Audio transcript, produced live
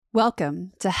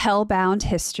Welcome to Hellbound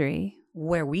History,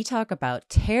 where we talk about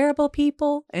terrible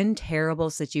people and terrible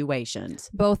situations.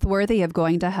 both worthy of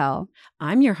going to hell.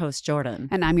 I'm your host, Jordan.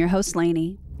 And I'm your host,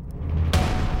 Lainey.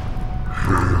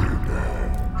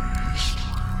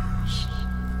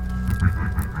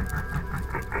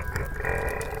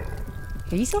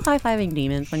 Are you still high-fiving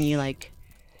demons when you I'm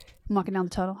walking down the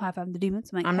tunnel, high five the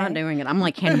demons. I'm not doing it. I'm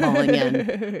like cannonballing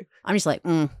in. I'm just like,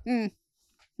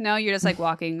 No, you're just like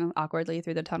walking awkwardly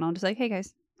through the tunnel, just like, hey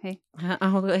guys, hey.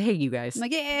 Oh, hey, you guys. I'm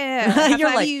like, yeah, high You're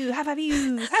five like- you, high five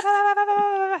you, high five, high five,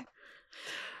 high five.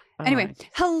 All Anyway, right.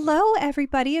 hello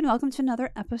everybody, and welcome to another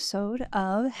episode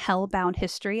of Hellbound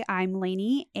History. I'm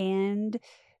Lainey, and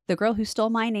the girl who stole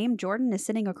my name, Jordan, is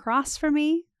sitting across from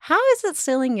me. How is it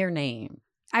stealing your name?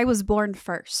 I was born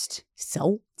first.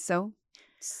 So? So,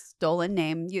 stolen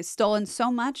name. You've stolen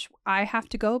so much, I have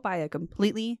to go by a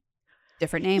completely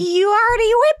different name. You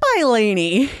already went by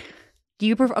Lainey. Do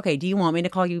you prefer? Okay, do you want me to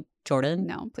call you Jordan?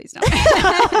 No, please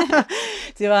don't.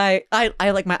 Do I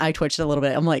like my eye twitched a little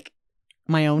bit. I'm like,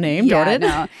 my own name, Yeah, Jordan?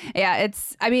 No. Yeah,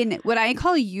 when I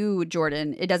call you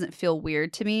Jordan, it doesn't feel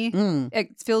weird to me.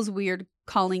 It feels weird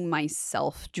calling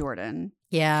myself Jordan.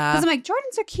 Yeah. Because I'm like,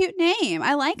 Jordan's a cute name.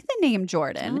 I like the name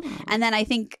Jordan. Oh. And then I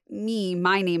think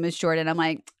my name is Jordan. I'm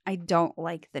like, I don't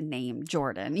like the name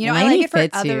Jordan. You know, I Lainey like it for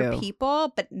fits other you.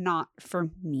 people, but not for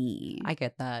me. I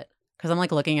get that. Because I'm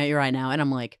like looking at you right now and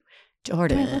I'm like,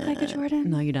 Jordan. Do I look like a Jordan?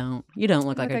 No, you don't. You don't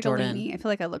look like a Jordan. lady. I feel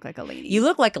like I look like a lady. You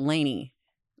look like a Lainey.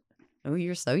 Oh,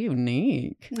 you're so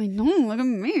unique. I know. Look at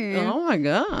me. Oh my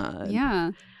God.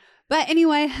 Yeah. But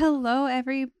anyway, hello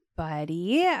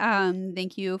everybody.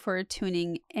 Thank you for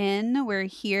tuning in. We're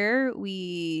here.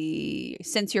 We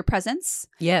sense your presence.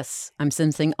 Yes, I'm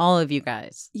sensing all of you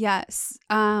guys. Yes.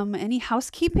 Any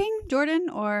housekeeping, Jordan,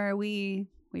 or are we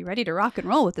ready to rock and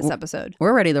roll with this episode?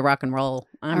 We're ready to rock and roll.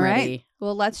 I'm All right. ready.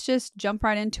 Well, let's just jump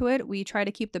right into it. We try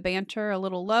to keep the banter a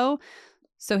little low.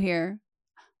 So here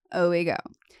we go.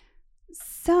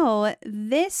 So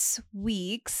this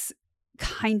week's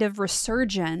kind of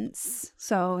resurgence.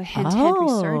 So hint,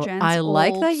 resurgence. I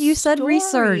like old that you said story.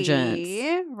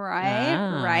 resurgence. Right,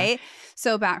 Ah. right.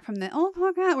 So back from the old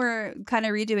podcast, we're kind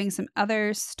of redoing some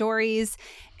other stories.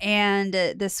 And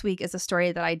this week is a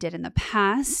story that I did in the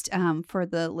past for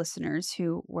the listeners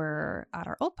who were at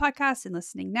our old podcast and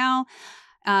listening now.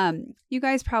 You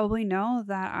guys probably know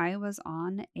that I was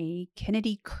on a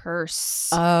Kennedy curse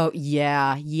Oh,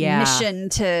 yeah. mission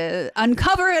to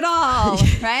uncover it all,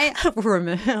 right?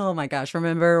 Oh my gosh.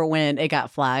 Remember when it got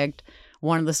flagged?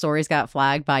 One of the stories got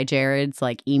flagged by Jared's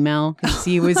email because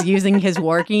he was using his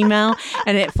work email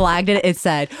and it flagged it. It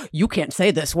said, you can't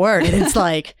say this word. And it's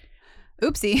like,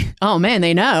 Oopsie. oh man,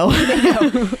 they know.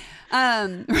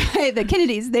 Right. The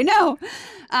Kennedys, they know.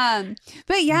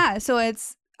 But yeah, so a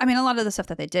lot of the stuff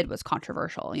that they did was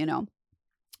controversial,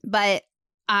 but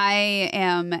I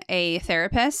am a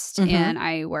therapist and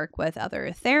I work with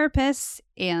other therapists,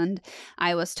 and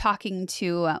I was talking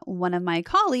to one of my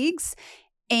colleagues,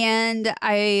 and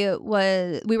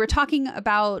we were talking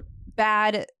about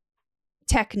bad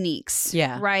techniques.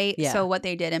 Yeah. Right. Yeah. So what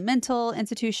they did in mental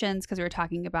institutions, because we were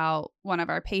talking about one of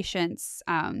our patients,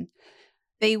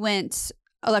 they went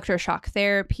electroshock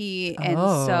therapy, and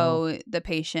so the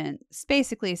patient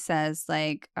basically says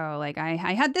I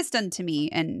had this done to me,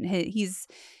 and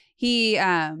he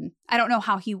I don't know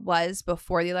how he was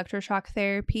before the electroshock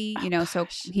therapy, so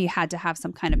he had to have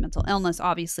some kind of mental illness,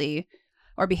 obviously,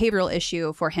 or behavioral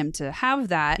issue for him to have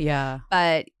that. Yeah.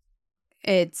 But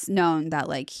it's known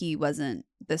that he wasn't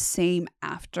the same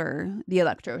after the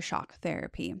electroshock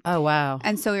therapy. Oh, wow.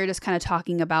 And so we were just kind of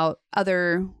talking about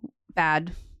other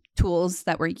bad tools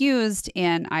that were used,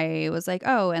 and I was like,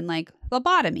 oh, and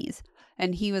lobotomies,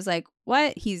 and he was like,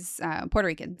 what? He's Puerto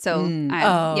Rican, so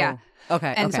yeah.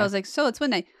 Okay. And so I was like, so it's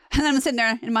when and then I'm sitting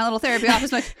there in my little therapy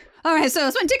office like, all right, so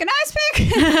it's when take an ice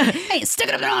pick, hey, stick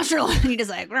it up the nostril, and he just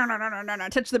no,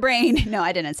 touch the brain. No,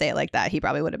 I didn't say it like that. He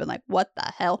probably would have been like, what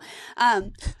the hell?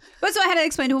 But so I had to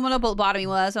explain to him what a lobotomy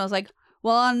was, and I was like,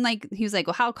 well, and he was like,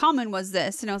 well, how common was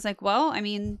this? And I was like, well,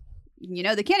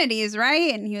 the Kennedys,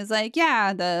 right? And he was like,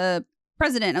 yeah, the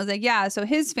president. I was like, yeah. So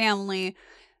his family,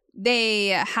 they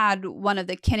had one of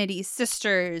the Kennedy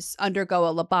sisters undergo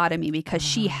a lobotomy because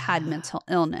she had mental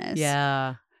illness.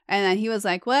 Yeah. And then he was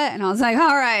like, what? And I was like,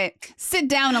 all right, sit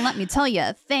down and let me tell you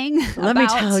a thing. Let me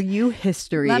tell you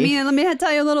history. Let me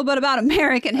tell you a little bit about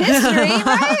American history,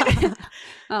 right?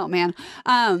 Oh, man.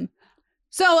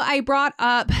 So I brought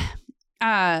up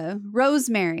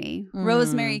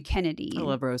Rosemary Kennedy. I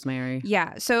love Rosemary.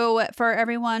 Yeah. So for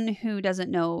everyone who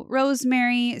doesn't know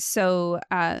Rosemary, so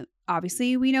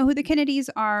obviously we know who the Kennedys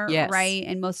are, Yes. right?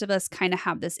 And most of us kind of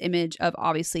have this image of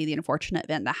obviously the unfortunate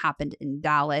event that happened in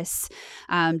Dallas.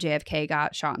 JFK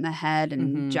got shot in the head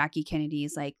and Jackie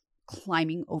Kennedy's like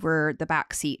climbing over the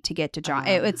back seat to get to John.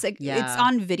 It's like it's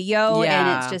on video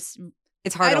and it's just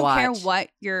it's hard to watch. I don't care what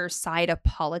your side of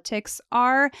politics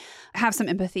are. Have some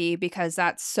empathy because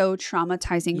that's so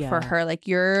traumatizing for her. Like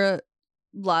your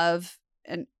love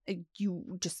and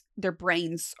you just their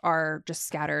brains are just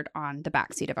scattered on the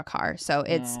backseat of a car. So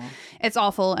it's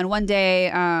awful. And one day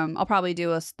I'll probably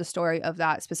do the story of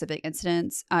that specific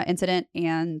incident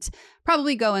and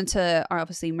probably go into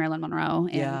obviously Marilyn Monroe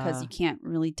because you can't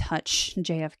really touch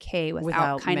JFK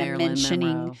without kind of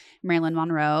mentioning Marilyn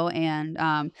Monroe and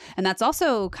that's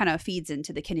also kind of feeds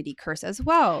into the Kennedy curse as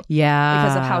well. Yeah.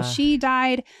 Because of how she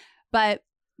died. But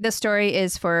this story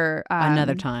is for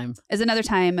another time. Is another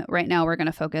time. Right now, we're going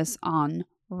to focus on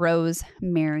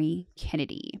Rosemary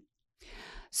Kennedy.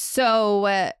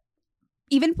 So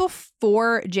even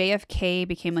before JFK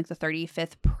became like the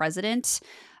 35th president,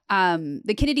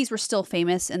 the Kennedys were still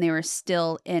famous and they were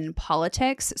still in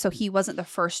politics. So he wasn't the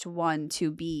first one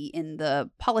to be in the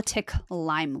politic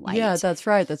limelight. Yeah, that's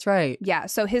right. That's right. Yeah.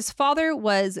 So his father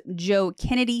was Joe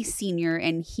Kennedy Sr.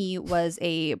 and he was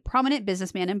a prominent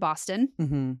businessman in Boston.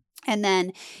 Mm-hmm. And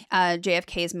then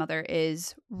JFK's mother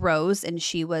is Rose, and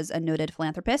she was a noted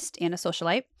philanthropist and a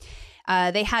socialite.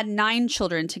 They had 9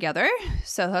 children together,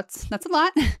 so that's a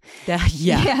lot.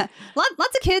 Yeah.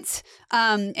 Lots of kids.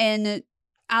 And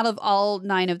out of all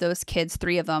 9 of those kids,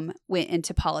 3 of them went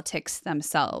into politics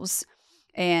themselves.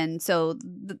 And so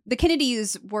the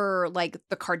Kennedys were like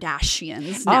the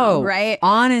Kardashians now, right?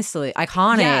 Honestly,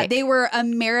 iconic. Yeah, they were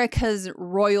America's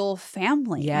royal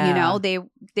family. Yeah. You know,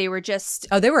 they were just...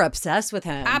 Oh, they were obsessed with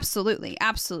him. Absolutely.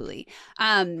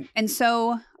 And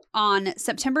so on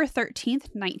September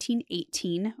 13th,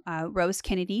 1918, Rose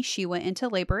Kennedy, she went into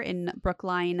labor in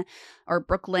Brookline.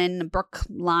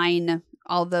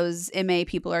 All those MA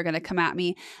people are going to come at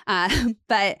me.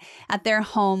 But at their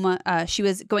home, she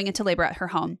was going into labor at her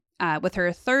home with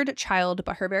her 3rd child,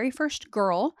 but her very first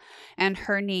girl. And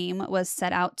her name was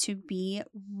set out to be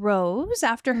Rose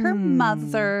after her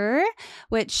mother,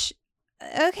 which...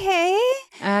 Okay.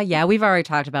 Yeah, we've already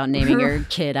talked about naming your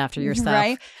kid after your stuff.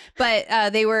 Right.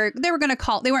 But they weren't going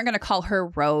to call her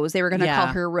Rose. They were going to call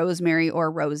her Rosemary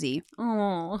or Rosie.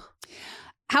 Oh.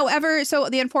 However, so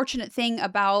the unfortunate thing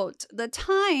about the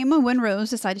time when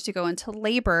Rose decided to go into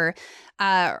labor,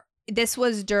 this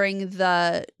was during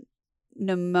the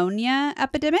pneumonia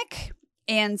epidemic.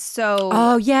 And so...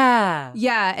 Oh, yeah.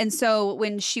 Yeah. And so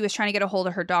when she was trying to get a hold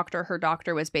of her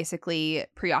doctor was basically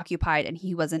preoccupied and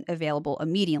he wasn't available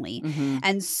immediately. Mm-hmm.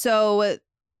 And so,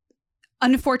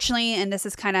 unfortunately, and this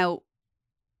is kind of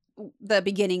the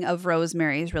beginning of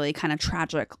Rosemary's really kind of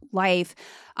tragic life,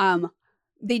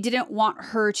 they didn't want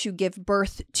her to give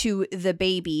birth to the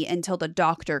baby until the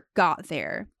doctor got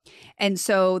there. And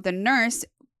so the nurse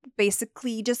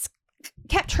basically just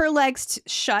kept her legs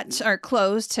shut or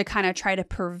closed to kind of try to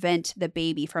prevent the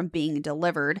baby from being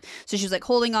delivered. So she was like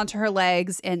holding onto her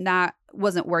legs and that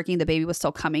wasn't working. The baby was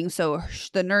still coming. So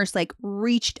the nurse like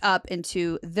reached up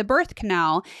into the birth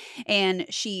canal and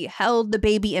she held the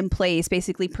baby in place,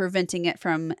 basically preventing it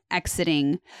from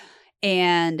exiting.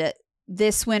 And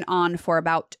this went on for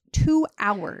about 2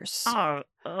 hours.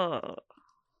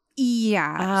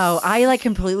 Yeah. Oh, I like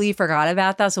completely forgot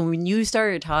about that. So when you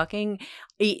started talking,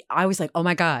 I was like, oh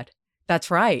my God, that's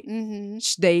right.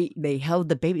 Mm-hmm. They held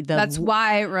the baby. That's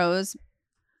why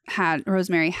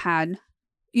Rosemary had,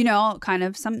 kind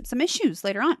of some issues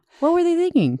later on. What were they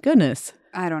thinking? Goodness.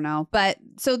 I don't know. But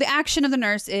so the action of the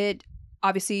nurse, it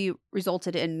obviously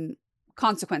resulted in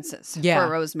consequences for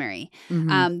Rosemary.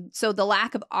 Mm-hmm. So the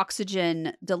lack of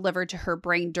oxygen delivered to her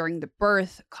brain during the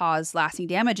birth caused lasting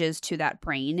damages to that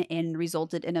brain and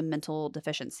resulted in a mental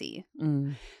deficiency.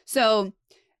 So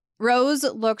Rose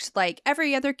looked like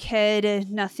every other kid,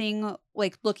 nothing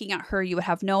like looking at her, you would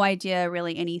have no idea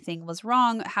really anything was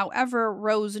wrong. However,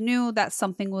 Rose knew that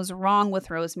something was wrong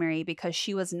with Rosemary because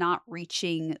she was not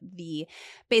reaching the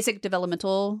basic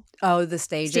developmental the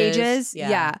stages.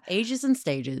 Yeah. Ages and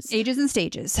stages.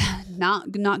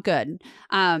 Not good.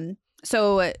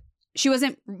 So she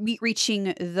wasn't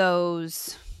reaching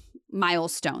those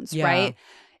milestones, right?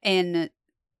 And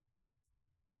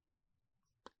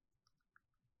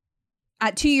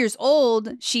at 2 years old,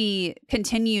 she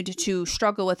continued to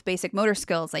struggle with basic motor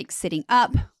skills like sitting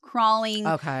up, crawling,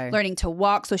 learning to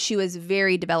walk. So she was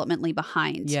very developmentally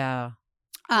behind. Yeah.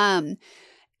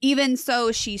 Even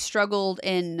so, she struggled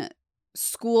in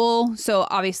school. So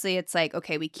obviously it's like,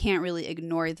 okay, we can't really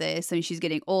ignore this. I mean, she's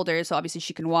getting older, so obviously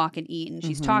she can walk and eat and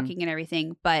she's talking and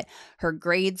everything, but her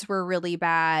grades were really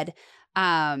bad.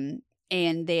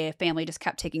 And the family just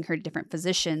kept taking her to different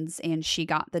physicians, and she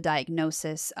got the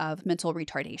diagnosis of mental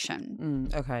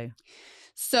retardation. Okay.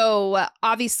 So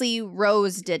obviously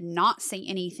Rose did not say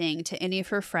anything to any of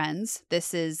her friends.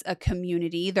 This is a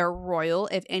community. They're royal.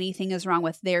 If anything is wrong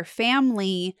with their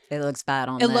family, it looks bad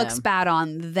on it them. looks bad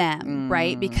on them,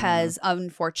 right? Because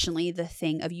unfortunately the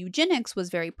thing of eugenics was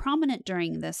very prominent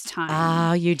during this time.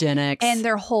 Ah, eugenics. And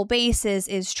their whole basis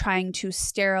is trying to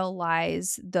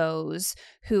sterilize those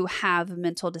who have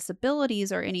mental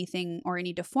disabilities or anything or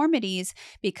any deformities,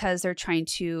 because they're trying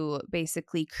to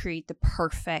basically create the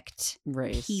perfect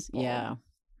race. People. Yeah.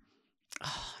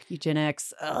 Oh,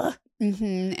 eugenics. Ugh.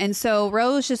 And so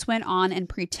Rose just went on and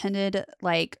pretended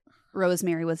like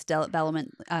Rosemary was developing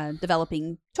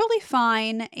totally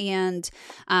fine, and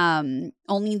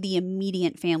only the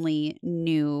immediate family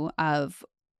knew of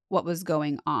what was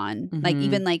going on. Like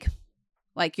even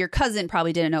like your cousin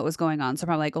probably didn't know what was going on. So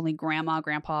probably like only grandma,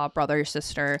 grandpa, brother,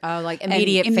 sister. Oh, like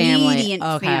immediate family.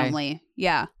 Immediate family.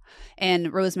 Yeah.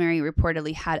 And Rosemary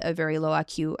reportedly had a very low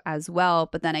IQ as well.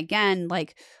 But then again,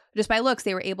 like just by looks,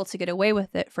 they were able to get away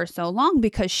with it for so long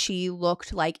because she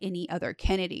looked like any other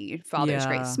Kennedy. Father's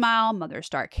great smile, mother's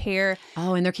dark hair.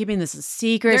 Oh, and they're keeping this a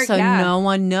secret no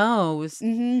one knows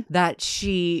that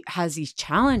she has these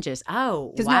challenges.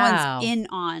 Oh, because no one's in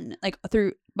on like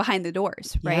through behind the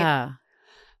doors, right? Yeah.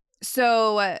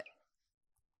 So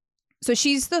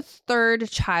she's the third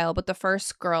child, but the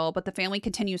first girl, but the family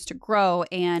continues to grow.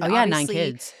 And 9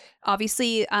 kids.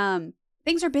 Obviously,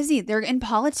 things are busy. They're in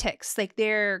politics. Like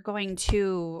they're going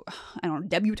to, I don't know,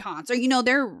 debutantes, or,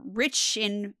 they're rich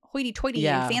and hoity-toity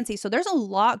and fancy. So there's a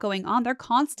lot going on. They're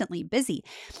constantly busy.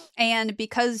 And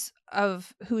because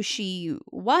of who she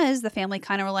was, the family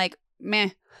kind of were like, meh,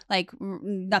 like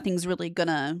nothing's really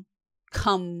gonna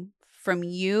come from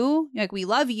you. Like we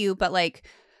love you, but like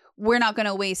we're not going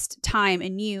to waste time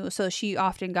in you. So she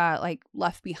often got like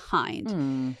left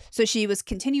behind. So she was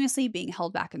continuously being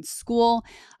held back in school.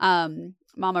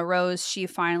 Mama Rose, she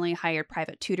finally hired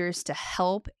private tutors to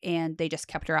help, and they just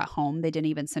kept her at home. They didn't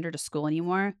even send her to school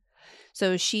anymore.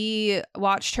 So she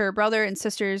watched her brother and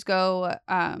sisters go.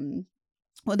 The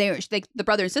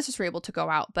brother and sisters were able to go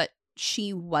out, but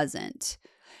she wasn't.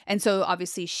 And so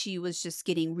obviously she was just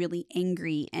getting really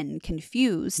angry and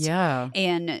confused. Yeah.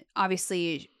 And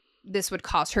obviously this would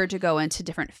cause her to go into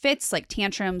different fits, like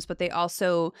tantrums, but they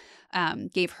also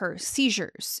gave her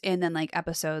seizures and then like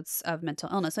episodes of mental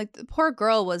illness. Like the poor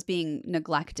girl was being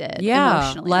neglected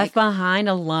emotionally. Left behind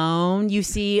alone. You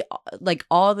see like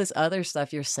all this other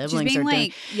stuff your siblings she's being are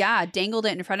doing. Dangled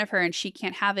it in front of her, and she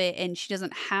can't have it, and she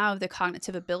doesn't have the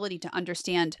cognitive ability to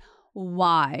understand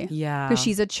why. Because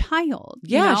she's a child.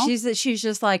 She's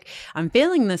just like, I'm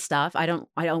feeling this stuff. I don't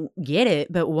get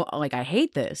it, but like I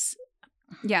hate this.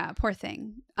 Yeah, poor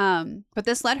thing. But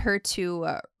this led her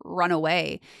to run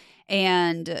away.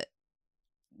 And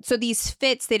so these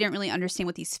fits, they didn't really understand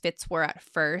what these fits were at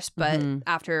first, but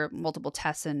after multiple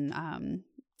tests and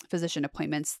physician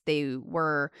appointments, they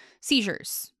were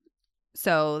seizures.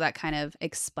 So that kind of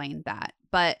explained that.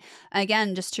 But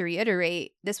again, just to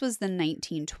reiterate, this was the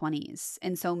 1920s.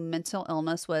 And so mental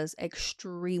illness was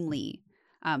extremely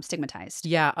stigmatized.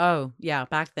 Yeah. Oh, yeah.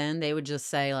 Back then, they would just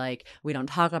say, like, we don't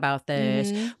talk about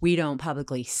this. We don't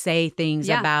publicly say things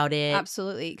about it.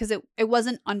 Absolutely. Because it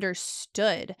wasn't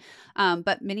understood.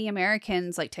 But many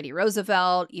Americans, like Teddy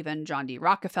Roosevelt, even John D.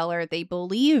 Rockefeller, they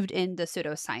believed in the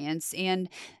pseudoscience, and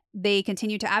they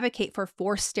continued to advocate for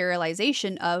forced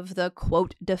sterilization of the,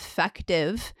 quote,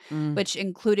 defective, which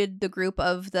included the group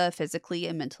of the physically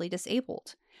and mentally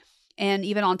disabled. And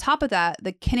even on top of that,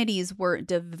 the Kennedys were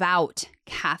devout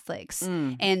Catholics,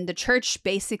 and the church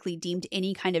basically deemed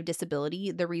any kind of disability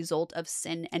the result of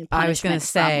sin and punishment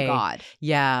from God.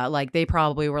 Yeah, like they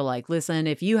probably were like, listen,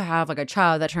 if you have like a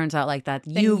child that turns out like that,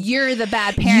 you're the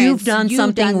bad parents. You've done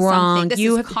something wrong. This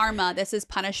is karma. This is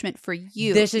punishment for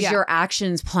you. This is your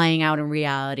actions playing out in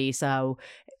reality. So,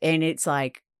 and it's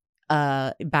like,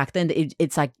 back then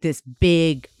it's like this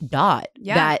big dot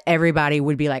that everybody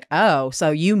would be like, oh,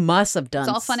 so you must have done.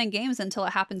 It's all fun and games until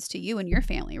it happens to you and your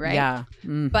family, right? Yeah.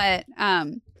 But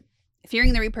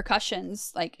fearing the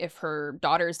repercussions, like if her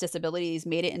daughter's disabilities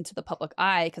made it into the public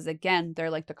eye, because again, they're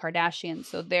like the Kardashians,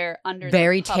 so they're under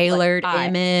very the public tailored eye.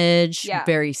 Image,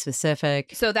 very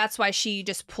specific. So that's why she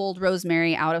just pulled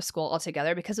Rosemary out of school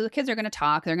altogether, because the kids are going to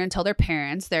talk, they're going to tell their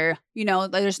parents,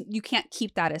 you can't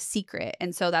keep that a secret.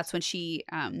 And so that's when she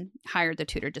hired the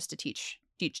tutor just to teach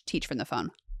from the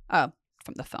phone. Oh,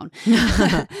 from the phone.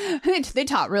 They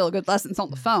taught real good lessons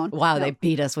on the phone. Wow, they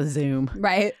beat us with Zoom.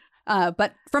 Right.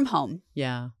 But from home.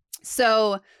 Yeah.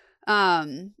 So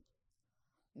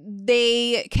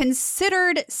they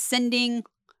considered sending,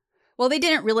 well, they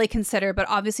didn't really consider, but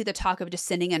obviously the talk of just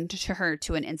sending her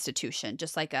to an institution,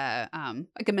 just like a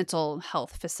mental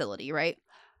health facility, right?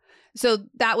 So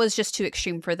that was just too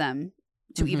extreme for them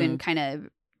to even kind of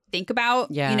think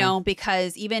about, you know,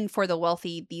 because even for the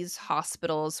wealthy, these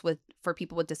hospitals for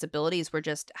people with disabilities were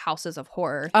just houses of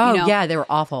horror. Oh, you know? yeah, they were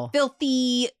awful.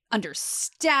 Filthy,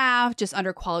 understaffed, just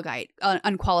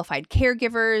unqualified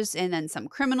caregivers, and then some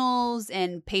criminals,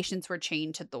 and patients were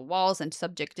chained to the walls and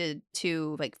subjected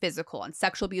to like physical and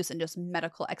sexual abuse and just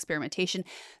medical experimentation.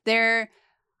 They're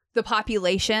the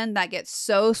population that gets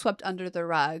so swept under the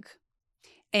rug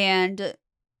and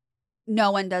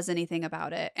no one does anything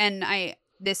about it. And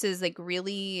this is like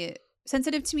really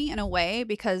sensitive to me in a way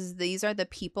because these are the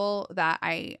people that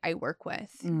I work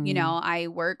with. You know, I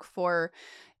work for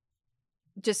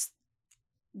just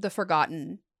the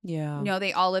forgotten. Yeah. You know,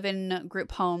 they all live in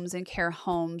group homes and care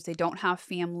homes. They don't have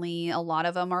family. A lot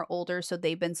of them are older, so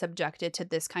they've been subjected to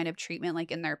this kind of treatment like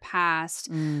in their past.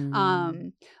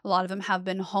 A lot of them have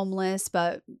been homeless,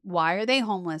 but why are they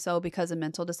homeless? Oh, because of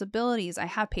mental disabilities. I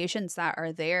have patients that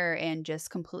are there and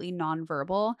just completely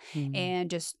nonverbal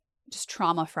and just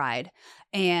trauma fried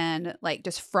and like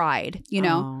just fried, you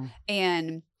know?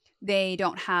 And they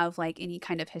don't have like any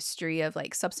kind of history of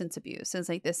like substance abuse. It's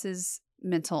like, this is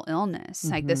mental illness.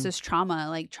 Like this is trauma,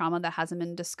 like trauma that hasn't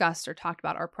been discussed or talked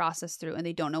about or processed through, and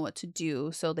they don't know what to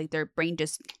do. So like their brain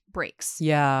just breaks.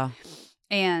 Yeah.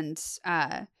 And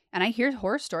I hear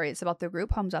horror stories about the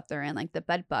group homes up there and like the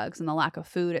bed bugs and the lack of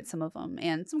food at some of them.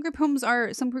 And some group homes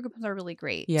are really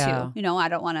great too. You know, I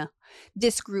don't want to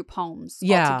diss group homes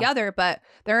altogether, but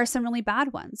there are some really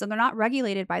bad ones and they're not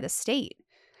regulated by the state.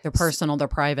 They're personal, they're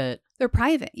private. They're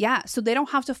private. Yeah. So they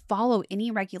don't have to follow any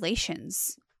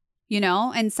regulations. You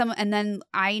know, and then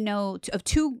I know of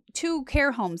two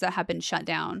care homes that have been shut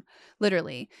down,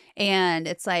 literally. And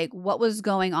it's like, what was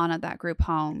going on at that group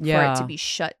home for it to be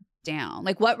shut down?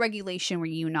 Like, what regulation were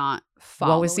you not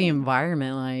following? What was the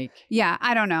environment like? Yeah,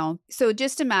 I don't know. So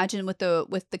just imagine with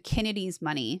the Kennedy's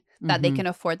money that they can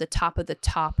afford the top of the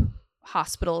top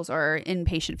hospitals or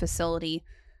inpatient facility.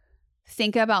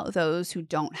 Think about those who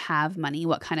don't have money,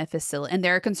 what kind of facility, and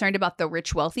they're concerned about the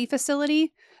rich, wealthy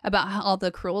facility, about all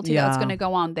the cruelty that's going to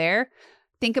go on there.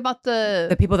 Think about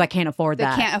the people that can't afford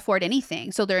that. They can't afford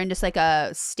anything. So they're in just like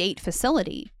a state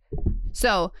facility.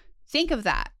 So think of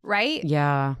that, right?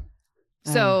 Yeah.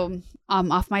 So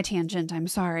off my tangent, I'm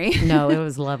sorry. No, it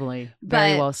was lovely.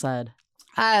 Very well said.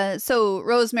 So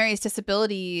Rosemary's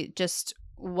disability just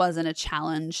wasn't a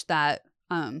challenge that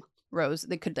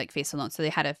they could like face alone, so they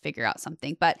had to figure out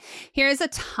something. But here's a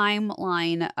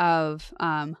timeline of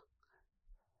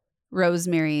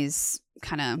Rosemary's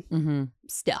kind of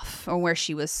stuff, or where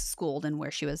she was schooled and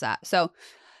where she was at. So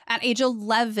at age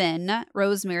 11,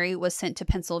 Rosemary was sent to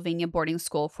Pennsylvania boarding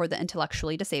school for the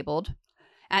intellectually disabled.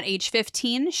 At age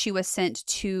 15, she was sent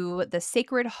to the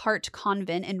Sacred Heart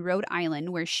Convent in Rhode Island,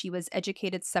 where she was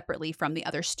educated separately from the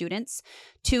other students.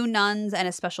 2 nuns and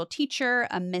a special teacher,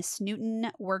 a Miss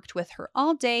Newton, worked with her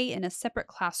all day in a separate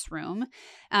classroom.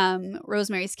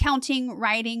 Rosemary's counting,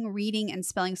 writing, reading, and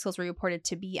spelling skills were reported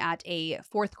to be at a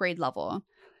 4th grade level.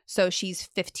 So she's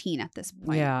 15 at this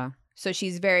point. Yeah. So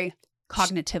she's very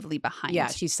cognitively behind. Yeah,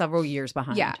 she's several years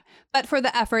behind. Yeah. But for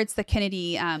the efforts, the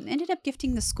Kennedy ended up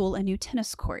gifting the school a new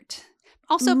tennis court.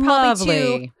 Also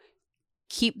probably to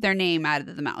keep their name out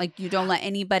of the mouth. Like, you don't let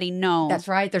anybody know. That's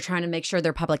right. They're trying to make sure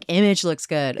their public image looks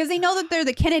good. Because they know that they're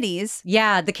the Kennedys.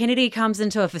 Yeah, the Kennedy comes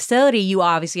into a facility, you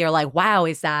obviously are like, wow,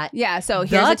 is that so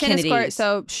here's a tennis court,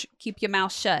 so keep your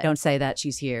mouth shut. Don't say that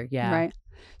she's here. Yeah. Right.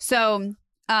 So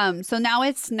now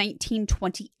it's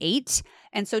 1928.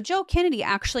 And so Joe Kennedy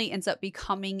actually ends up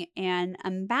becoming an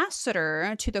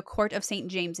ambassador to the court of St.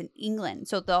 James in England.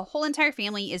 So the whole entire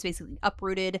family is basically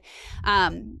uprooted.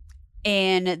 And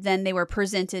then they were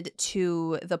presented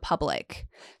to the public.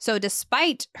 So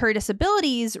despite her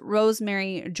disabilities,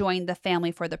 Rosemary joined the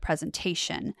family for the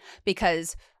presentation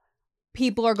because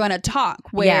people are going to talk.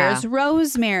 Where's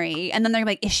Rosemary? And then they're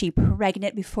like, is she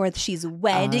pregnant before she's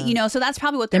wed? You know, so that's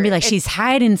probably what they're... They'll be like, she's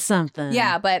hiding something.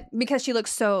 Yeah, but because she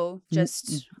looks so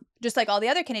just like all the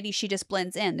other Kennedys, she just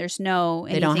blends in. There's no...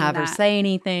 They don't have her say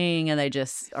anything, and they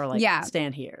just are like,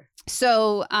 stand here.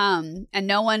 So, and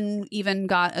no one even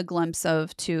got a glimpse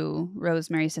to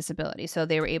Rosemary's disability. So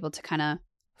they were able to kind of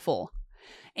fool.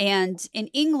 And in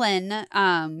England,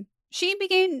 she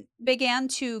began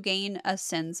to gain a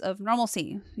sense of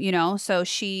normalcy, so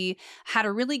she had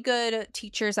a really good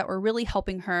teachers that were really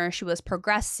helping her. She was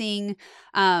progressing.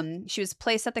 She was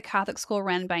placed at the Catholic school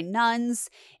run by nuns,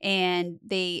 and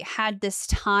they had this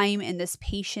time and this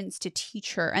patience to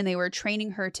teach her, and they were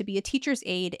training her to be a teacher's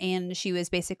aide, and she was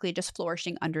basically just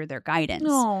flourishing under their guidance.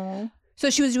 Oh. So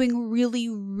she was doing really,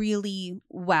 really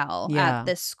well at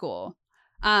this school.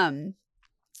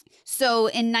 So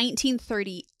in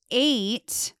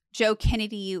 1938, Jo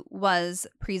Kennedy was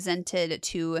presented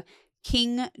to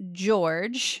King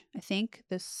George, I think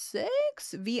the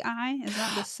Sixth, VI, is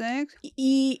that the Sixth?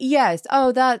 Yes.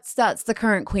 Oh, that's the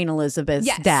current Queen Elizabeth's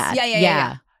dad.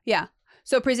 Yeah.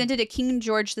 So presented to King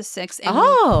George VI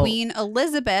and Queen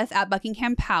Elizabeth at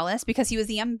Buckingham Palace because he was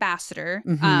the ambassador.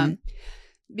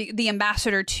 The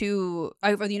ambassador to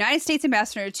the United States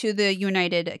ambassador to the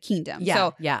United Kingdom.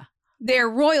 So they're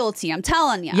royalty. I'm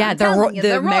telling you. Yeah,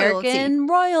 the American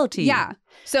royalty. Yeah.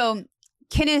 So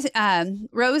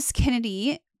Rose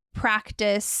Kennedy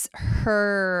practiced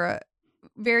her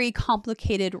very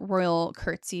complicated royal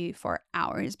curtsy for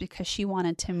hours because she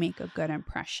wanted to make a good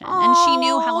impression. And she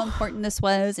knew how important this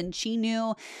was, and she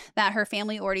knew that her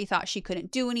family already thought she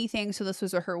couldn't do anything. So this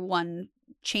was her one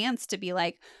chance to be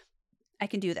like, I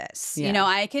can do this.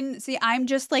 I can see, I'm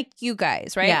just like you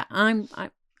guys, right? Yeah,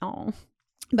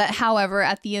 But however,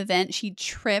 at the event, she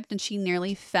tripped and she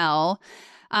nearly fell.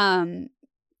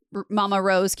 Mama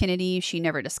Rose Kennedy, she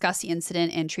never discussed the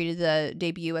incident and treated the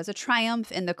debut as a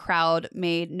triumph, and the crowd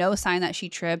made no sign that she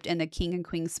tripped, and the king and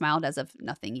queen smiled as if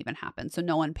nothing even happened. So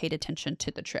no one paid attention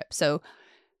to the trip. So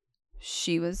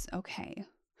she was okay.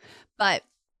 But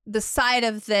the side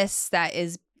of this that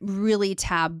is really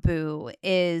taboo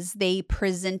is they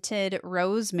presented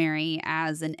Rosemary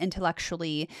as an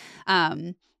intellectually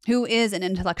who is an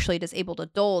intellectually disabled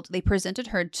adult. They presented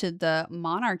her to the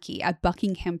monarchy at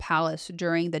Buckingham Palace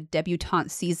during the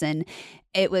debutante season.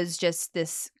 It was just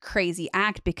this crazy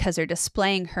act because they're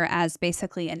displaying her as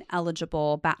basically an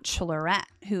eligible bachelorette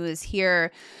who is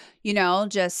here,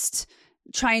 just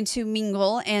trying to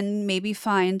mingle and maybe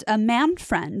find a man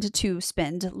friend to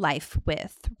spend life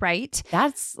with, right?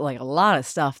 That's like a lot of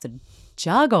stuff to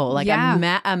juggle. Like,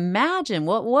 imagine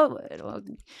what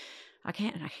I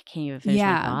can't even finish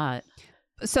my thought.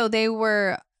 So they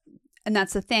were, and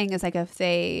that's the thing is like if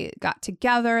they got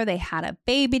together, they had a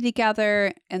baby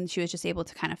together, and she was just able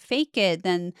to kind of fake it,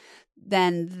 then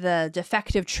the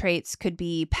defective traits could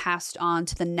be passed on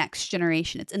to the next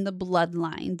generation. It's in the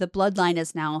bloodline. The bloodline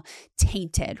is now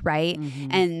tainted, right?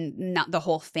 Mm-hmm. And not the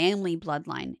whole family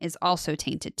bloodline is also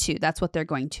tainted too. That's what they're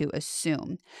going to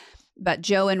assume. But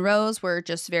Jo and Rose were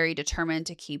just very determined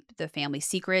to keep the family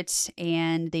secret,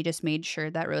 and they just made sure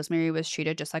that Rosemary was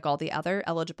treated just like all the other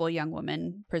eligible young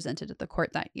women presented at the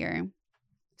court that year.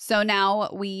 So now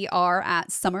we are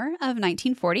at summer of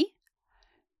 1940.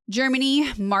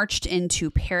 Germany marched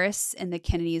into Paris, and the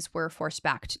Kennedys were forced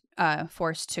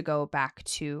to go back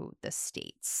to the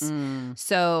States.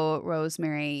 So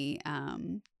Rosemary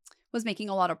was making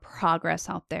a lot of progress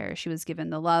out there. She was given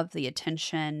the love, the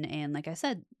attention, and like I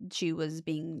said, she was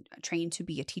being trained to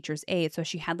be a teacher's aide, so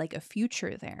she had like a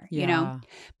future there,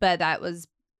 But that was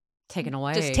taken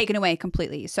away. Just taken away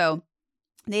completely. So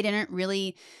they didn't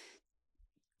really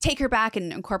take her back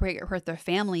and incorporate her with their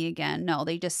family again. No,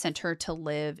 they just sent her to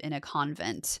live in a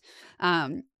convent.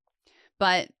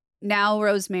 But now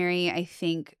Rosemary, I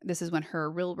think this is when her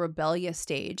real rebellious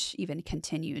stage even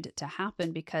continued to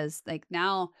happen, because like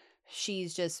now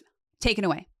she's just taken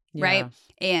away, right?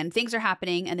 And things are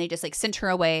happening, and they just like sent her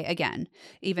away again,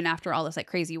 even after all this like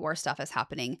crazy war stuff is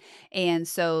happening. And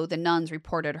so the nuns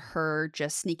reported her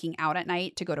just sneaking out at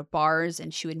night to go to bars,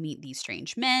 and she would meet these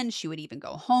strange men. She would even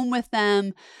go home with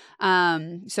them.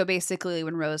 So basically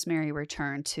when Rosemary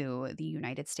returned to the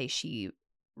United States, she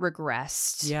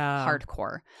regressed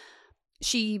hardcore.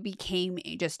 She became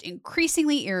just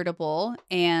increasingly irritable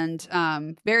and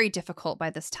very difficult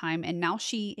by this time. And now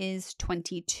she is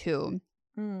 22.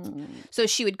 So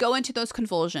she would go into those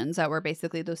convulsions that were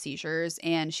basically those seizures,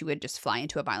 and she would just fly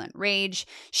into a violent rage.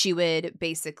 She would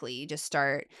basically just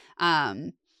start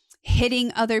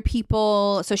hitting other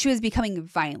people. So she was becoming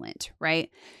violent,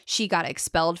 right? She got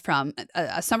expelled from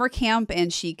a summer camp,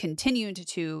 and she continued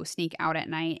to sneak out at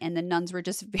night. And the nuns were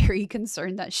just very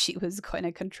concerned that she was going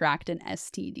to contract an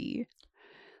STD.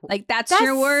 Like, that's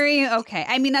your worry? Okay.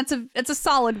 I mean, it's a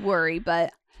solid worry,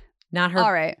 but not her.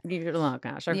 All right. Oh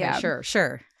gosh. Okay.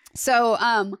 Sure. So,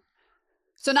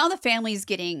 so now the family's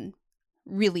getting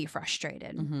really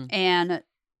frustrated, and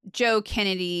Jo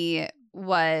Kennedy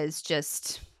was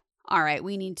just, all right,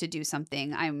 we need to do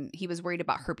something. He was worried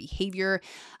about her behavior,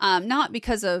 not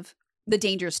because of the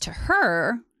dangers to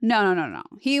her. No.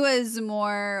 He was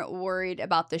more worried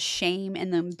about the shame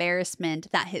and the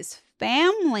embarrassment that his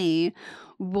family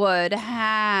would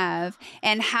have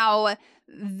and how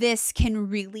this can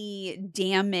really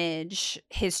damage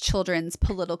his children's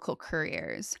political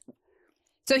careers.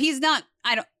 So he's not,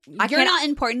 you're not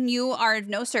important. You are of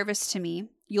no service to me.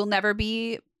 You'll never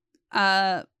be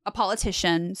a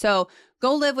politician. So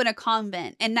go live in a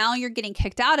convent. And now you're getting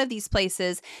kicked out of these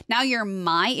places. Now you're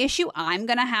my issue. I'm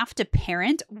going to have to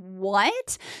parent.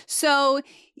 What? So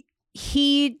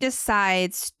he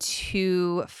decides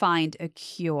to find a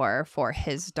cure for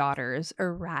his daughter's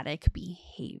erratic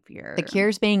behavior. The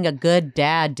cure's being a good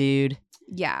dad, dude.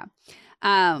 Yeah.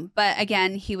 But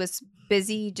again, he was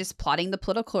busy just plotting the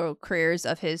political careers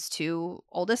of his two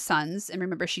oldest sons. And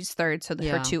remember, she's third, so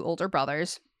her two older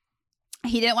brothers.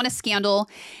 He didn't want a scandal,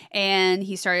 and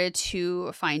he started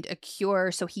to find a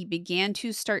cure. So he began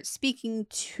to start speaking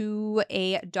to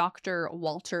a Dr.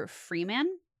 Walter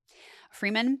Freeman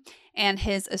and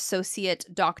his associate,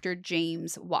 Dr.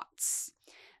 James Watts.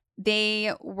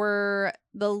 They were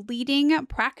the leading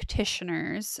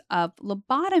practitioners of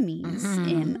lobotomies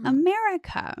in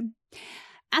America.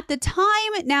 At the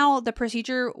time, now the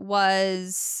procedure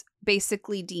was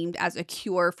basically deemed as a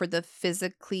cure for the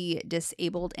physically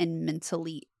disabled and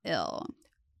mentally ill.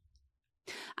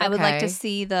 I would like to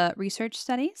see the research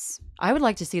studies. I would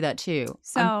like to see that too.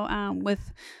 So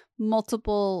with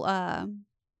multiple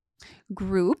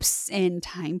groups and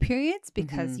time periods,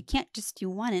 because you can't just do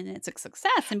one and it's a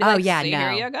success and be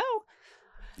here you go.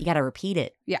 You got to repeat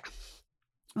it. Yeah.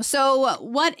 So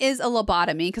what is a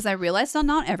lobotomy? Because I realize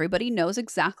not everybody knows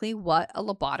exactly what a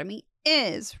lobotomy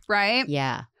is, right?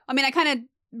 Yeah. I mean, I kind of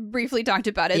briefly talked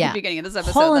about it at the beginning of this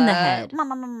episode. Hole in the head.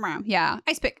 Yeah.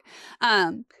 Ice pick.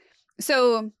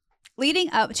 So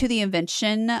leading up to the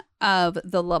invention of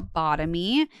the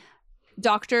lobotomy,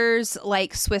 doctors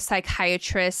like Swiss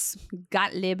psychiatrist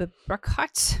Gottlieb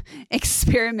Burckhardt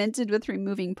experimented with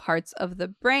removing parts of the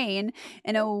brain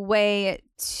in a way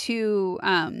to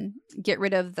get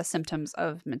rid of the symptoms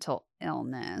of mental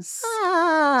illness.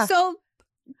 So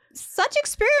such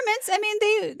experiments, I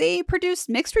mean, they produced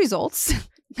mixed results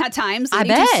at times.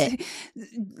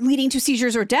 Leading to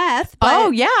seizures or death.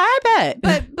 But, I bet.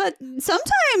 But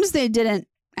sometimes they didn't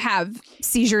have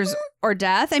seizures or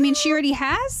death. I mean, she already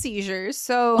has seizures,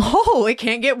 so it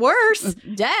can't get worse.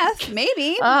 Death,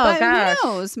 maybe. Oh, but gosh. Who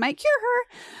knows? Might cure her.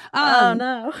 Oh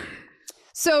no.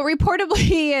 So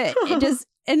reportedly, it is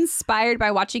inspired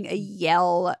by watching a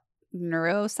Yale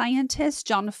neuroscientist,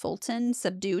 John Fulton,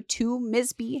 subdue two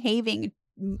misbehaving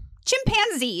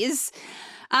chimpanzees.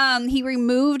 He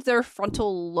removed their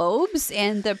frontal lobes,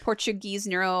 and the Portuguese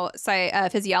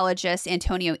neurophysiologist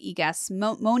Antonio Egas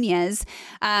Monez,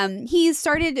 he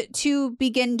started to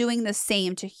begin doing the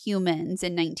same to humans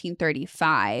in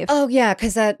 1935. Oh yeah,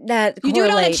 because that you do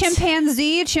it on a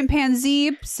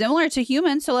chimpanzee similar to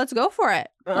humans. So let's go for it.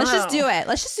 Let's just do it.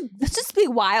 Let's just be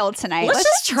wild tonight. Let's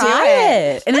just try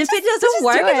it. And if it doesn't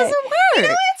work, it doesn't work. You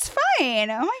know, it's fine.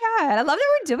 Oh my God, I love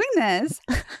that we're doing this.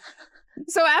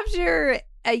 So after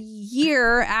a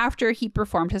year after he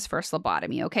performed his first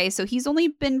lobotomy, okay? So he's only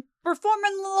been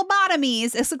performing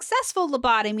lobotomies, a successful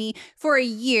lobotomy, for a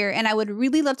year. And I would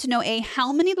really love to know,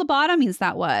 how many lobotomies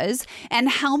that was and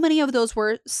how many of those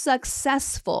were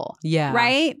successful. Yeah.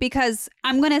 Right? Because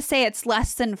I'm going to say it's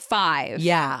less than 5.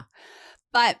 Yeah.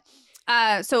 But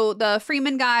so the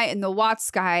Freeman guy and the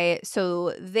Watts guy,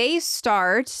 so they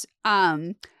start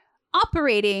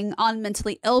operating on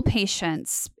mentally ill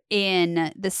patients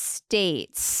in the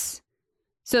States.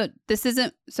 So this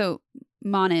isn't, so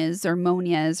Monez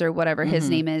or whatever his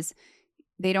name is,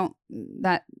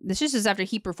 this is just after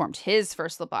he performed his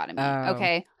first lobotomy.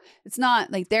 Okay. It's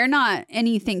not like they're not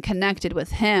anything connected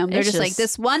with him. They're just like,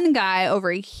 this one guy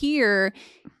over here,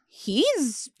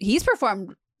 he's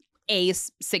performed a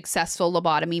successful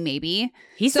lobotomy, maybe.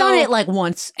 He's done it like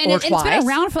once or twice. It's been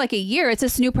around for like a year.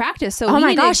 It's a new practice. So oh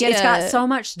my gosh, it's got so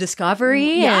much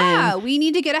discovery. Yeah, we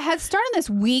need to get a head start on this.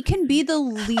 We can be the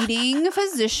leading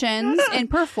physicians in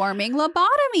performing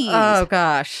lobotomies. Oh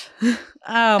gosh.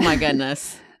 Oh my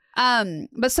goodness.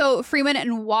 But so Freeman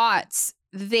and Watts,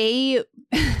 they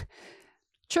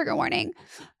trigger warning.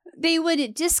 They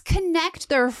would disconnect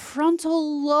their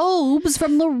frontal lobes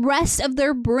from the rest of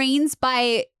their brains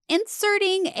by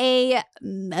inserting a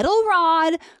metal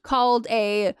rod called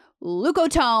a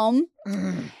leucotome.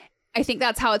 I think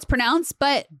that's how it's pronounced,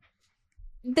 but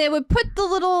they would put the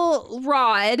little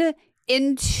rod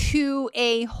into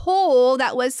a hole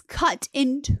that was cut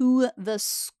into the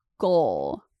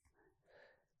skull.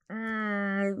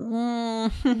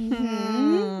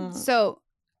 So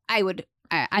I would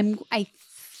I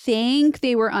think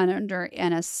they were under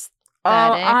anesthetic,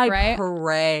 I right?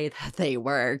 pray that they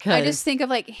were. I just think of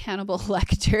like Hannibal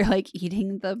Lecter like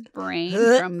eating the brain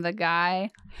from the guy.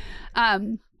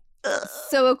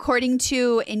 So according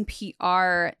to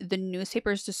NPR, the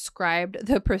newspapers described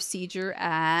the procedure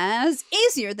as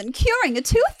easier than curing a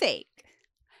toothache.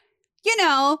 You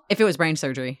know, if it was brain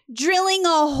surgery, drilling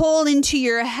a hole into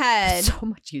your head. so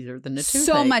much easier than a toothache.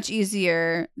 So much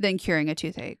easier than curing a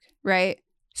toothache, right?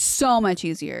 So much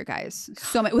easier, guys.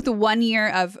 So much with the 1 year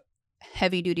of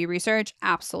heavy duty research,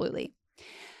 absolutely.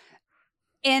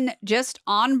 And just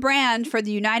on brand for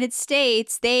the United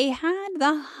States, they had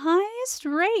the highest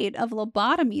rate of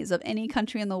lobotomies of any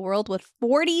country in the world, with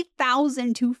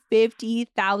 40,000 to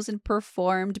 50,000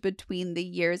 performed between the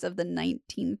years of the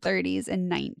 1930s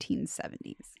and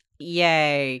 1970s.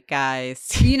 Yay,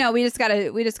 guys. You know, we just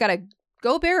gotta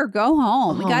go bear or go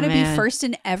home. We gotta be first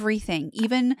in everything,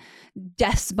 even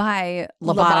deaths by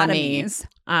lobotomies.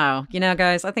 Oh, you know,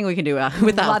 guys, I think we can do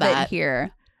without Love that. it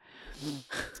here.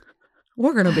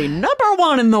 We're going to be number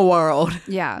one in the world.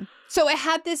 Yeah. So it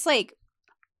had this like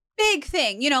big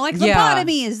thing, you know, like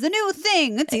lobotomy is the new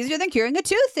thing. It's easier than curing a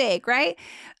toothache, right?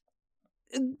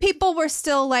 People were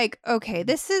still like, okay,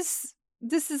 this is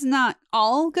not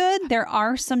all good. There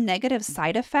are some negative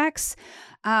side effects.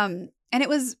 And it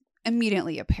was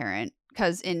immediately apparent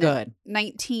because in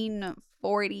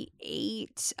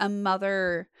 1948, a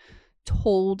mother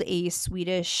told a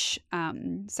Swedish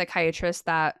psychiatrist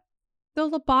that the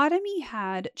lobotomy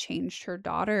had changed her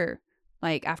daughter.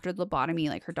 Like after the lobotomy,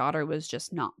 like her daughter was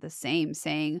just not the same,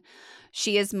 saying,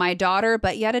 she is my daughter,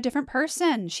 but yet a different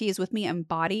person. She is with me in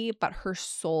body, but her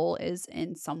soul is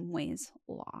in some ways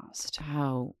lost.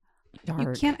 How dark.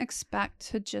 You can't expect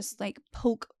to just like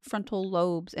poke frontal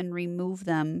lobes and remove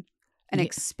them and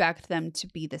expect them to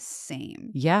be the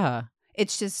same. Yeah.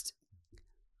 It's just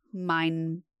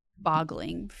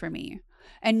mind-boggling for me.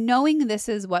 And knowing this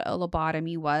is what a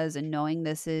lobotomy was, and knowing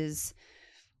this is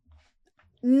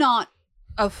not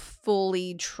a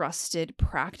fully trusted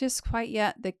practice quite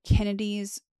yet, the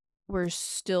Kennedys were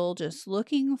still just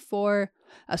looking for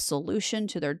a solution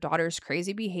to their daughter's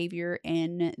crazy behavior,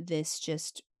 and this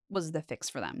just was the fix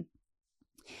for them.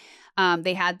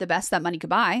 They had the best that money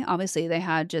could buy. Obviously, they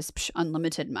had just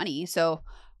unlimited money. So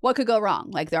what could go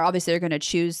wrong? Like they're going to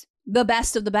choose the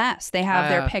best of the best. They have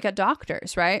their pick of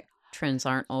doctors, right? Trends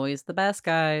aren't always the best,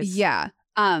 guys. Yeah.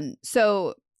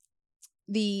 So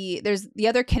there's the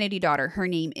other Kennedy daughter. Her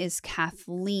name is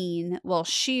Kathleen. Well,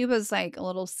 she was like a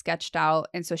little sketched out,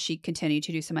 and so she continued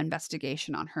to do some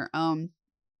investigation on her own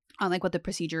on like what the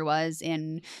procedure was,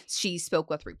 and she spoke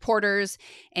with reporters,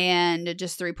 and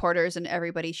just the reporters and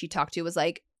everybody she talked to was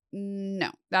like,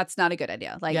 no, that's not a good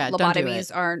idea. Like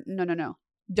lobotomies are no,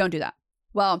 don't do that.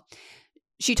 Well,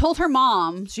 she told her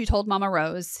mom, she told Mama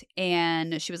Rose,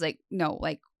 and she was like, no,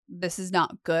 like, this is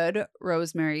not good.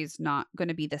 Rosemary's not going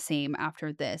to be the same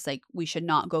after this. Like, we should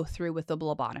not go through with the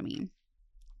lobotomy.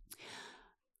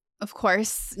 Of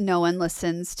course, no one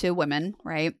listens to women,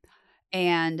 right?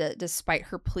 And despite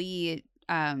her plea,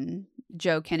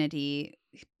 Joe Kennedy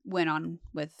went on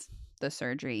with the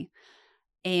surgery.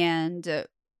 And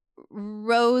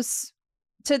Rose,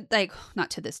 to like, not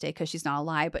to this day because she's not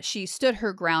alive, but she stood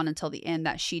her ground until the end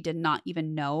that she did not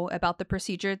even know about the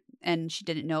procedure, and she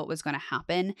didn't know it was going to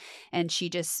happen. And she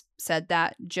just said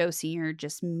that Joe Sr.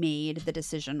 just made the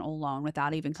decision alone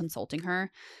without even consulting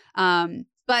her.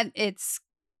 But it's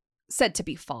said to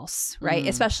be false, right?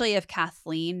 Especially if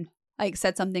Kathleen like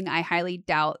said something. I highly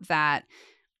doubt that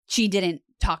she didn't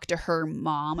talk to her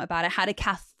mom about it. How did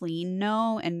Kathleen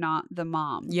know and not the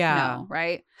mom? Yeah. know,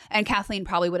 right? And Kathleen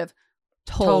probably would have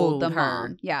told the her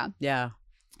mom. Yeah.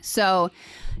 So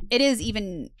it is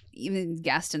even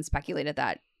guessed and speculated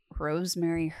that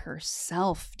Rosemary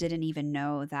herself didn't even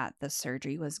know that the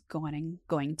surgery was going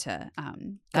to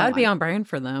that would be on brand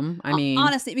for them. I mean,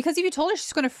 honestly, because if you told her,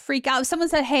 she's going to freak out. If someone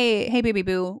said, hey baby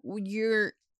boo,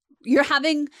 you're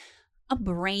having a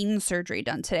brain surgery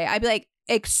done today, I'd be like,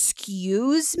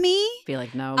 excuse me? Be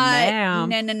like, no, ma'am.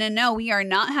 No, we are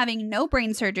not having no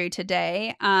brain surgery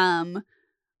today.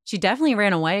 She definitely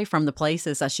ran away from the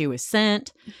places that she was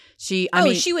sent. She's a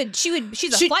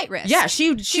flight risk. Yeah,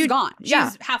 she's gone.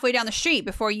 Yeah. She's halfway down the street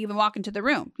before you even walk into the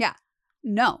room. Yeah.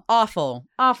 No. Awful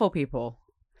people.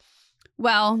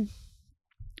 Well,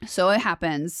 so it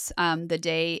happens. The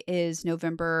day is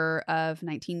November of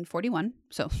 1941.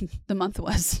 So the month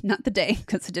was, not the day,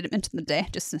 because I didn't mention the day. I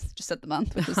just said the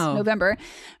month, which is November of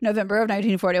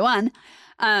 1941.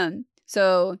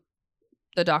 So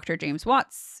the Dr. James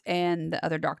Watts and the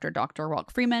other doctor, Dr.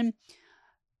 Walk Freeman,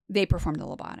 they performed the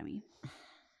lobotomy.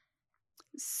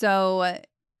 So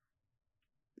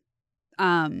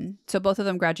both of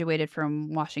them graduated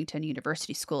from Washington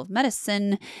University School of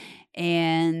Medicine,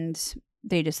 and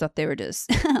they just thought they were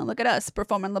just, look at us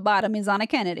performing lobotomies on a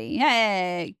Kennedy.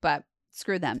 Hey, but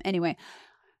screw them. Anyway,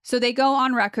 so they go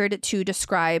on record to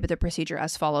describe the procedure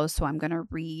as follows. So I'm going to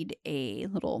read a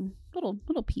little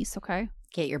piece, okay?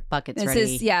 Get your buckets This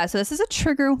ready. so this is a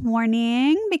trigger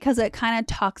warning because it kind of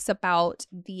talks about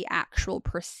the actual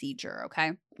procedure,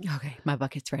 okay? Okay, my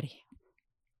bucket's ready.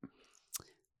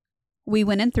 We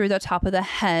went in through the top of the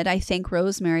head. I think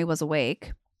Rosemary was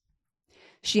awake.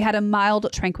 She had a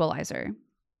mild tranquilizer.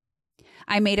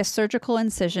 I made a surgical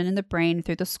incision in the brain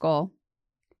through the skull.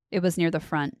 It was near the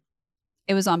front.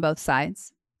 It was on both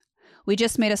sides. We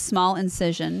just made a small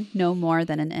incision, no more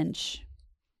than an inch.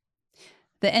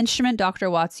 The instrument Dr.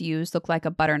 Watts used looked like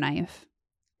a butter knife.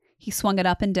 He swung it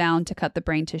up and down to cut the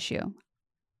brain tissue.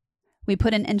 We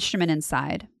put an instrument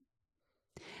inside.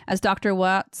 As Dr.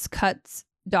 Watts cut,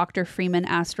 Dr. Freeman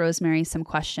asked Rosemary some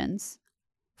questions.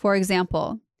 For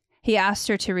example, he asked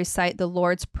her to recite the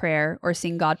Lord's Prayer or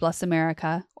sing God Bless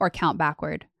America or count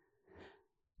backward.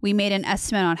 We made an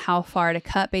estimate on how far to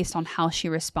cut based on how she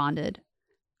responded.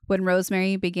 When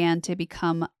Rosemary began to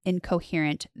become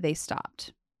incoherent, they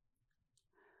stopped.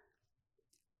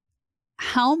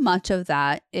 How much of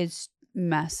that is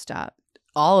messed up?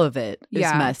 All of it is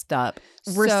messed up.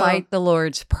 Recite the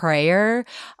Lord's Prayer.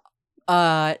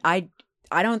 I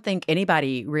don't think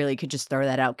anybody really could just throw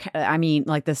that out. I mean,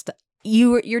 like this,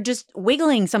 you're just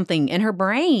wiggling something in her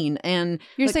brain, and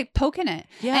you're just like poking it.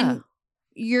 Yeah, and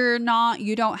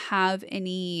you don't have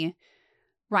any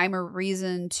rhyme or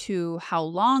reason to how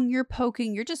long you're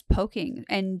poking. You're just poking,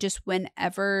 and just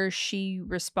whenever she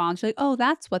responds, you're like, oh,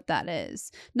 that's what that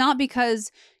is. Not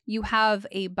because you have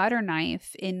a butter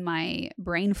knife in my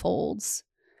brain folds,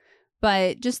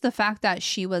 but just the fact that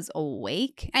she was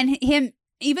awake, and him,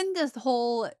 even this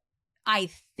whole, I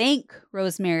think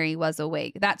Rosemary was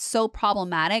awake. That's so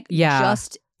problematic. Yeah.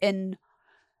 Just in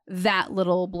that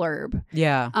little blurb.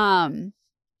 Yeah.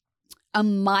 A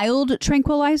mild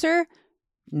tranquilizer.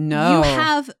 No. You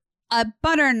have a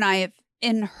butter knife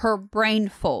in her brain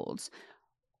folds.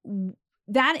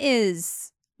 That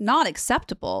is not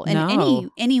acceptable in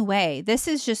any way. This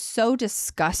is just so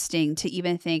disgusting to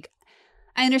even think.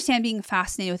 I understand being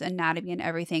fascinated with anatomy and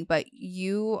everything, but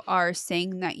you are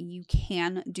saying that you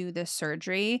can do this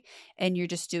surgery and you're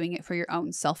just doing it for your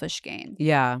own selfish gain.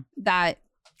 Yeah. That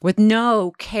with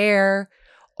no care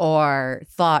or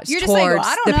thoughts you're towards just like, well,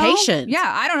 I don't the know. patient. Yeah,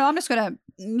 I don't know. I'm just going to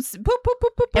poop, poop,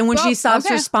 poop, poop. And when she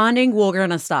stops responding, we're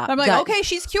going to stop. I'm like, okay,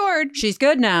 she's cured. She's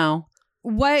good now.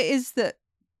 What is the...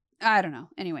 I don't know.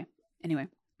 Anyway.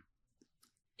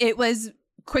 It was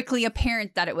quickly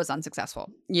apparent that it was unsuccessful.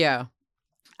 Yeah.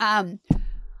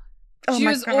 She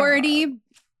was already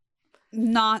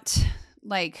not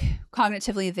like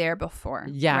cognitively there before.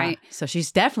 Yeah. Right. So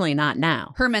she's definitely not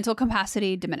now. Her mental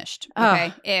capacity diminished.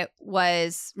 Okay. It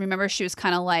was, remember, she was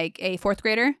kind of like a fourth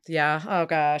grader. Yeah. Oh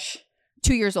gosh.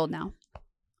 2 years old now.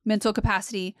 Mental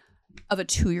capacity of a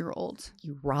 2-year-old.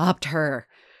 You robbed her.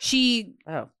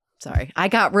 Oh, sorry. I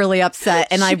got really upset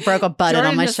and I broke a button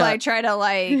Jordan on my just shirt. like tried to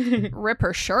like rip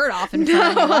her shirt off in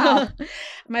front of me. Wow.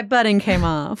 My button came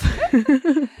off.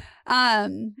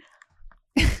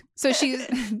 So she's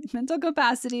mental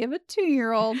capacity of a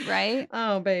 2-year-old, right?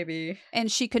 Oh, baby.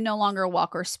 And she could no longer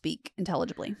walk or speak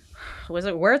intelligibly. Was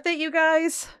it worth it, you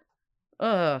guys?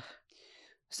 Ugh.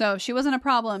 So if she wasn't a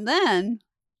problem then,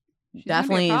 she's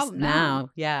definitely gonna be a is problem now.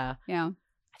 Yeah. Yeah.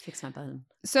 I fixed my button.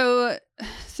 So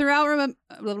throughout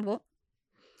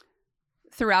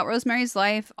Rosemary's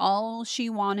life, all she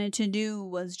wanted to do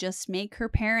was just make her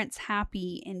parents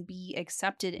happy and be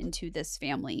accepted into this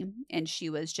family. And she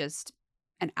was just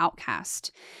an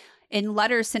outcast. In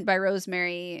letters sent by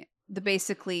Rosemary,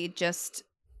 basically just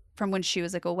from when she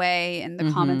was like away, and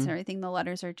the comments and everything, the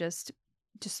letters are just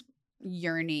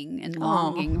yearning and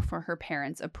longing for her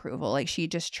parents' approval. Like she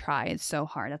just tried so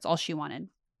hard. That's all she wanted.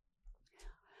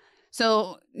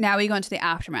 So now we go into the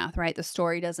aftermath, right? The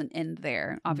story doesn't end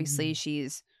there. Obviously,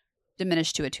 she's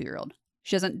diminished to a 2-year-old.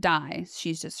 She doesn't die.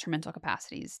 She's just, her mental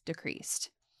capacity is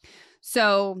decreased.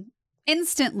 So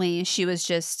instantly, she was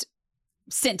just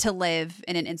sent to live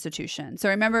in an institution. So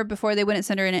remember, before they wouldn't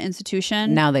send her in an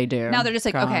institution? Now they do. Now they're just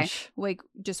like, Gosh. okay, wait,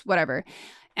 just whatever.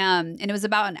 And it was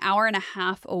about an hour and a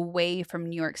half away from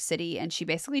New York City. And she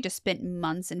basically just spent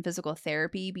months in physical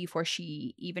therapy before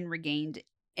she even regained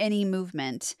any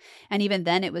movement. And even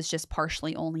then, it was just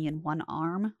partially only in one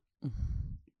arm.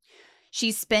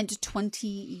 She spent 20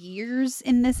 years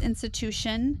in this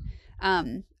institution,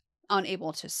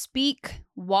 unable to speak,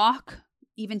 walk,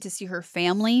 even to see her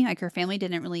family. Like, her family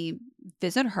didn't really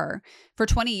visit her. For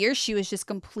 20 years, she was just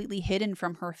completely hidden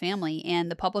from her family. And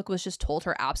the public was just told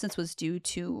her absence was due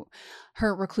to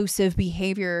her reclusive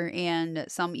behavior. And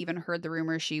some even heard the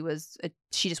rumor she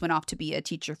just went off to be a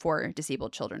teacher for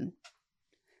disabled children.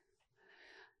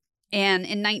 And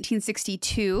in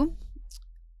 1962,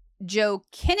 Joe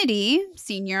Kennedy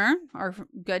Sr., our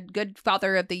good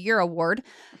Father of the Year award,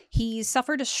 he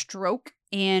suffered a stroke,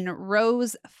 and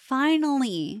Rose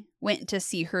finally went to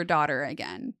see her daughter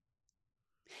again.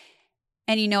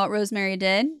 And you know what Rosemary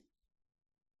did?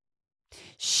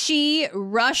 She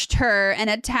rushed her and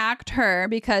attacked her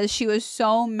because she was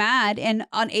so mad and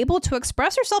unable to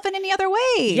express herself in any other way.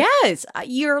 Yes.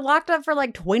 You're locked up for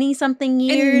like 20-something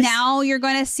years. And now you're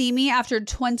going to see me after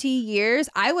 20 years.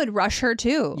 I would rush her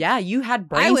too. Yeah, you had I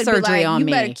brain would surgery be like, on you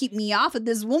me. better keep me off of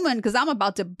this woman because I'm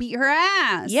about to beat her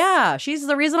ass. Yeah, she's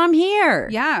the reason I'm here.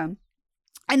 Yeah.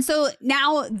 And so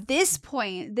now this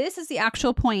is the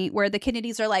actual point where the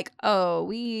Kennedys are like, oh,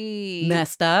 we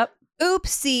Messed up.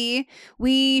 oopsie,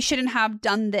 we shouldn't have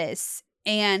done this.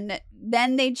 And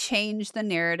then they change the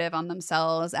narrative on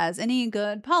themselves, as any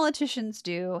good politicians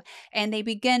do, and they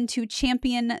begin to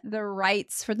champion the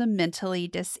rights for the mentally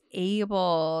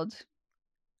disabled.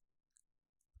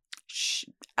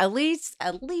 At least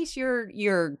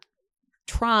you're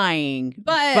trying,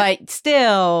 But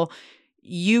still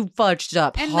you fudged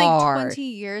up in hard. like 20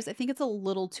 years, I think it's a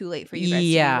little too late for you guys to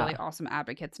be really awesome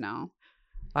advocates now.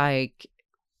 Like,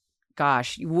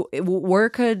 gosh, where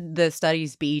could the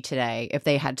studies be today if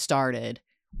they had started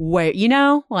way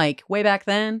back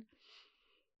then?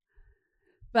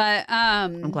 But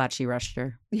I'm glad she rushed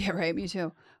her. yeah, right, me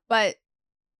too. But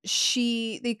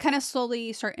they kind of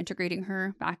slowly start integrating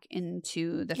her back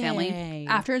into the family Yay.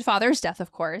 after his father's death,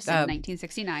 of course, in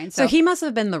 1969. So he must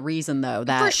have been the reason, though.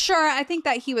 That for sure, I think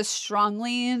that he was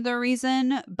strongly the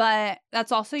reason. But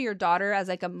that's also your daughter as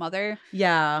like a mother.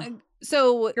 Yeah.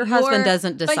 So Your husband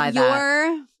doesn't decide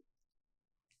that.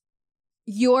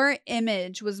 Your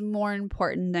image was more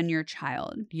important than your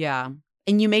child. Yeah.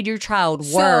 And you made your child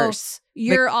worse.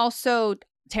 You're also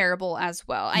terrible as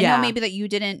well. I know maybe that you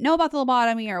didn't know about the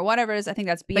lobotomy or whatever it is. I think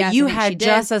that's BS. But you had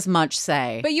just as much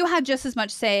say. But you had just as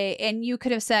much say, and you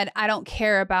could have said, I don't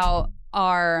care about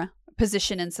our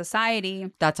position in society.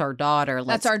 That's our daughter.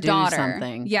 Let's do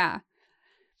something. Yeah.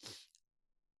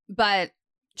 But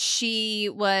she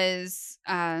was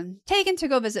taken to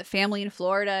go visit family in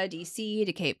Florida, D.C.,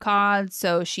 to Cape Cod.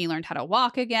 So she learned how to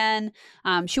walk again.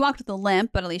 She walked with a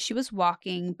limp, but at least she was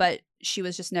walking. But she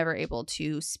was just never able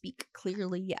to speak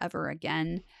clearly ever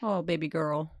again. Oh, baby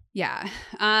girl. Yeah.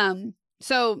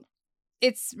 So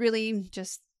it's really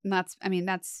just that's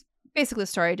basically the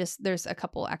story. Just there's a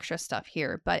couple extra stuff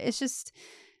here, but it's just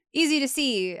easy to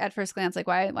see at first glance, like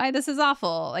why this is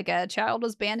awful. Like, a child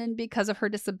was abandoned because of her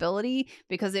disability,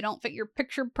 because they don't fit your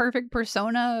picture perfect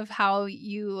persona of how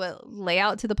you lay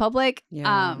out to the public.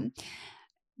 Yeah.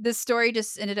 This story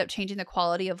just ended up changing the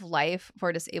quality of life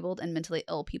for disabled and mentally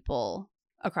ill people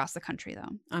across the country,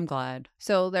 though. I'm glad.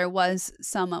 So there was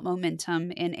some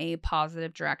momentum in a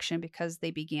positive direction because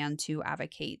they began to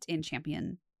advocate and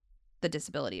champion the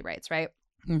disability rights, right?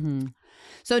 Mm-hmm.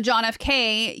 So John F.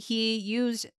 Kennedy, he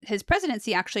used his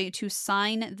presidency actually to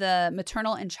sign the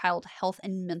Maternal and Child Health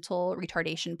and Mental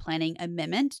Retardation Planning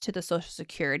Amendment to the Social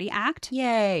Security Act.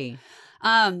 Yay.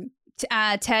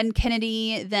 Ted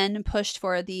Kennedy then pushed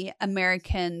for the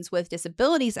Americans with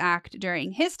Disabilities Act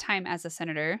during his time as a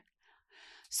senator.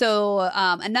 So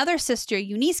another sister,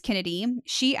 Eunice Kennedy,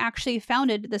 she actually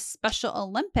founded the Special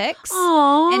Olympics in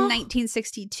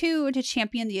 1962 to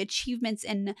champion the achievements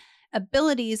and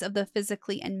abilities of the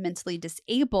physically and mentally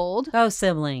disabled. Oh,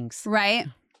 siblings. Right.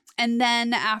 And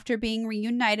then after being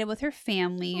reunited with her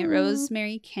family,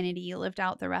 Rosemary Kennedy lived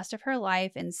out the rest of her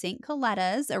life in St.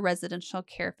 Coletta's, a residential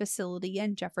care facility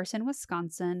in Jefferson,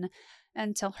 Wisconsin,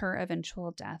 until her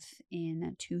eventual death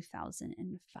in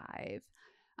 2005.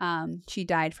 She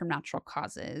died from natural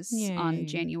causes on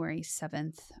January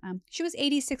 7th. She was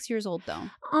 86 years old, though.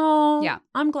 Oh, yeah.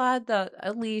 I'm glad that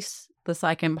at least the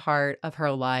second part of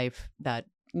her life that,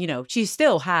 she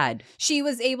still had. She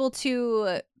was able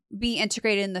to be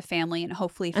integrated in the family and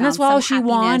hopefully found and that's what all she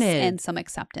wanted. And some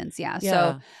acceptance. Yeah.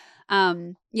 So,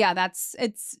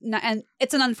 it's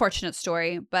an unfortunate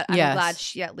story, but I'm glad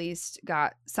she at least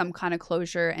got some kind of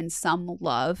closure and some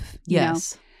love.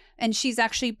 Yes. And she's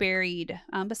actually buried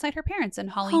beside her parents in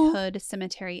Hollywood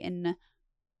Cemetery in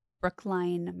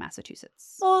Brookline,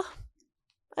 Massachusetts. Oh,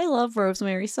 I love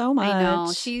Rosemary so much. I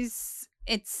know. She's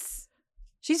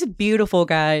beautiful,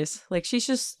 guys. Like, she's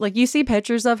just like, you see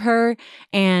pictures of her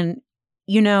and,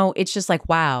 it's just like,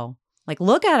 wow, Like,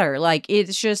 look at her. Like,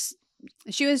 it's just,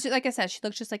 She was, like I said, she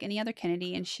looks just like any other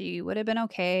Kennedy, and she would have been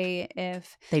okay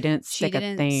if they didn't she stick a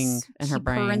didn't thing in her keep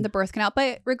her in brain. the birth canal.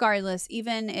 But regardless,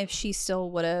 even if she still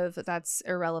would have, that's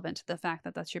irrelevant to the fact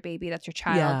that that's your baby, that's your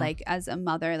child. Yeah. Like, as a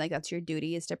mother, like, that's your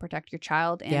duty, is to protect your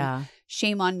child. And Yeah.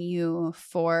 shame on you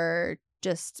for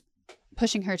just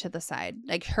pushing her to the side.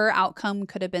 Like, her outcome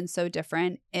could have been so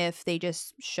different if they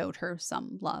just showed her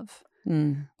some love,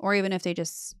 or even if they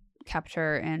just kept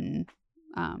her in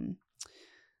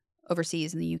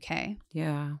overseas in the UK.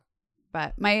 Yeah.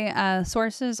 But my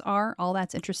sources are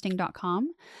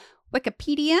allthat'sinteresting.com,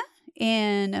 Wikipedia,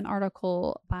 and an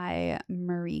article by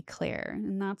Marie Claire.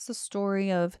 And that's the story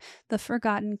of the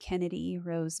forgotten Kennedy,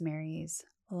 Rosemary's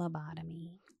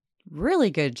lobotomy.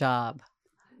 Really good job.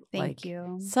 Thank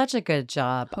you. Such a good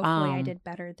job. Hopefully I did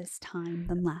better this time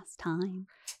than last time.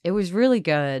 It was really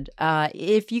good.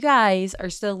 If you guys are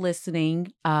still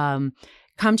listening,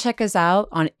 come check us out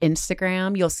on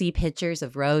Instagram. You'll see pictures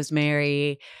of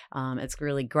Rosemary. It's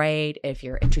really great. If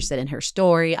you're interested in her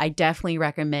story, I definitely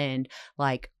recommend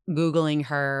like Googling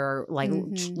her, like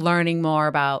learning more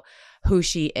about who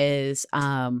she is.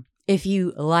 If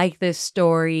you like this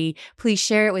story, please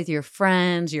share it with your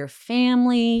friends, your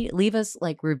family. Leave us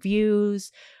like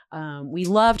reviews. We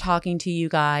love talking to you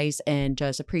guys and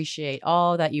just appreciate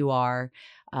all that you are.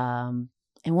 And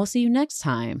we'll see you next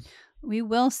time. We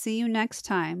will see you next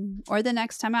time, or the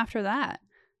next time after that,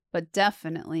 but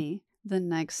definitely the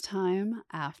next time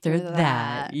after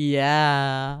that.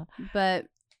 Yeah. But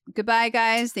goodbye,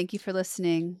 guys. Thank you for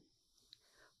listening.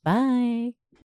 Bye.